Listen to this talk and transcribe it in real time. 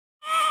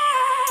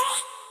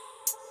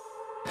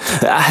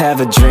I have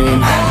a dream,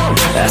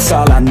 that's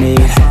all I need.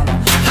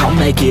 I'll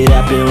make it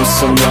happen with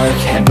some work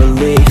and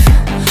belief.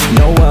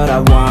 Know what I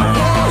want,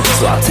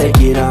 so I'll take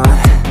it on.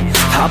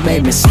 I've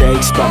made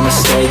mistakes, but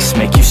mistakes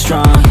make you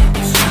strong.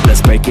 Let's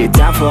break it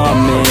down for a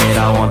minute.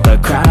 I want the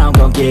crown, I'm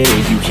gon' get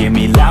it. You hear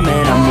me loud,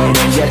 man, I'm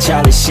winning. Yeah,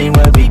 Charlie Sheen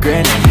will be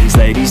grinning. These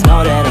ladies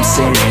know that I'm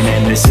sinning,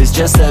 and this is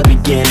just the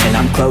beginning.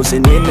 I'm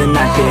closing in the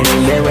night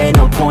inning. There ain't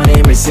no point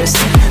in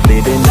resisting.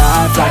 Living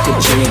life like a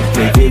dream,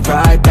 live it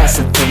right, that's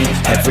the thing.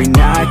 Every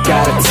night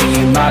got a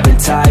team, I've been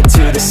tied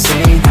to the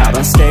scene. Out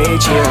on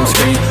stage, here I'm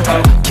screaming,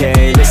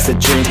 okay, it's a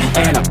dream.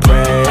 And I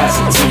pray as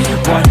a team,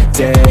 one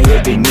day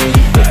it'll be me.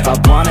 If I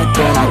want it,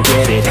 then I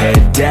get it.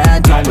 Head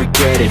down, don't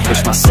regret it.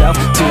 Push myself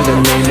to the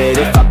limit.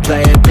 If I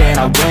play it, then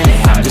I win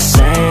it. I'm just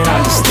saying,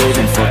 I'm just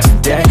living for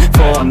today.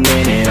 For a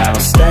minute, I don't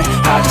stay,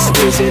 I just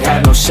visit.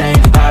 Have no shame,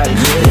 I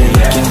admit it.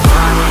 Looking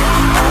right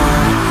at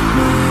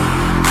me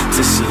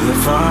to see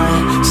if I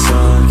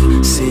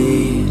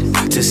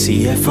succeed, to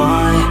see if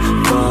I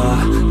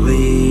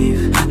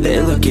believe.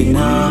 They're looking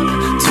up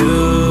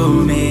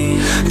to me.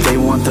 They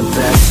want the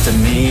best of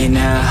me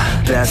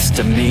now, best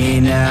of me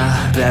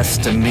now,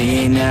 best of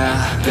me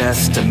now,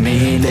 best of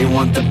me. They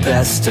want the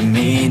best of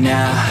me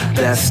now,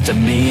 best of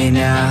me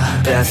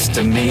now, best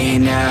of me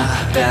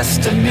now,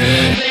 best of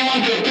me. They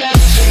want the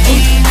best of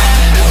me now.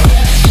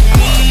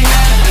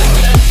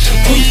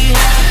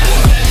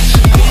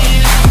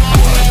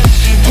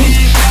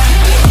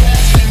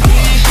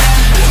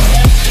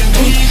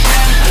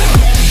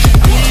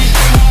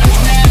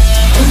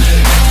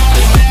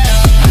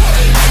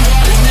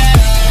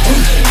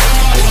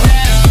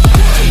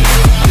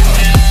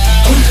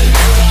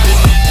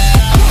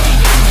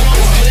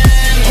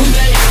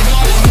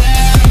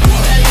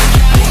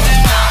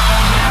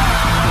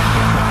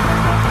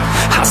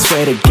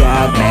 Swear to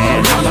God,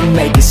 man, I'ma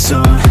make it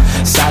soon.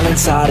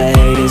 Silence all the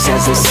haters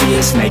as they see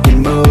us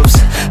making moves.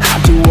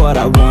 I do what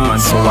I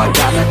want, so I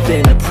got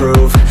nothing to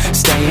prove.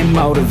 Staying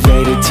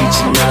motivated,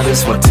 teaching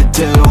others what to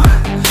do.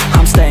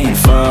 I'm staying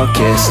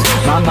focused,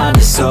 my mind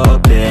is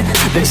open.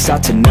 They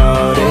start to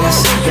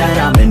notice that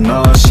I'm in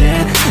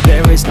motion.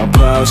 There is no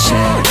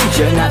potion,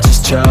 you're not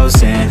just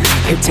chosen.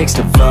 It takes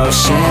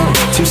devotion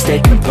to stay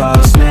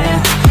composed,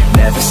 man.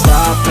 Never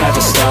stop,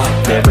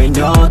 there ain't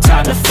no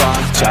time to fall.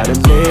 Try to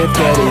live,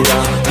 get it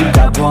all, you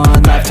got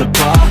one life to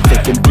ball.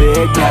 Thinking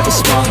big, never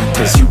small,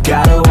 cause you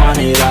gotta want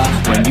it all.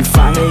 When you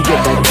finally get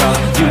that call,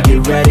 you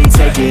get ready,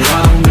 take it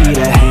on. Need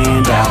a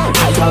handout,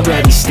 I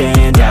already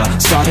stand out.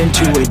 Starting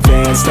to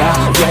advance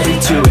now, ready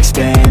to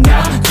expand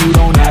now. You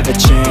don't have a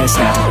chance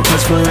now,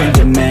 cause we're in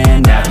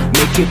demand now.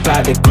 Make it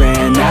by the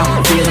grand now,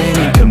 feeling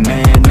in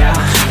command now.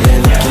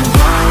 They're looking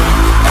right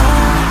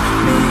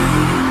at me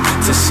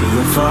to see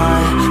if I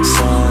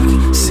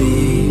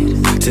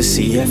succeed, to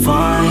see if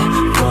I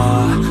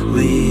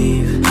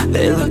believe.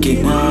 They're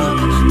looking up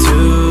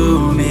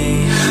to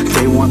me.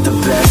 They want the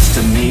best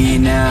of me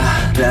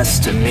now,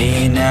 best of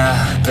me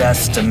now,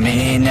 best of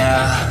me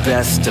now,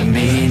 best of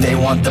me. They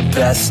want the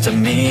best of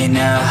me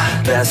now,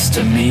 best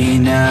of me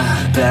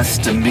now,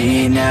 best of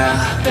me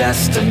now,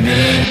 best of me.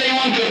 They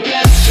want the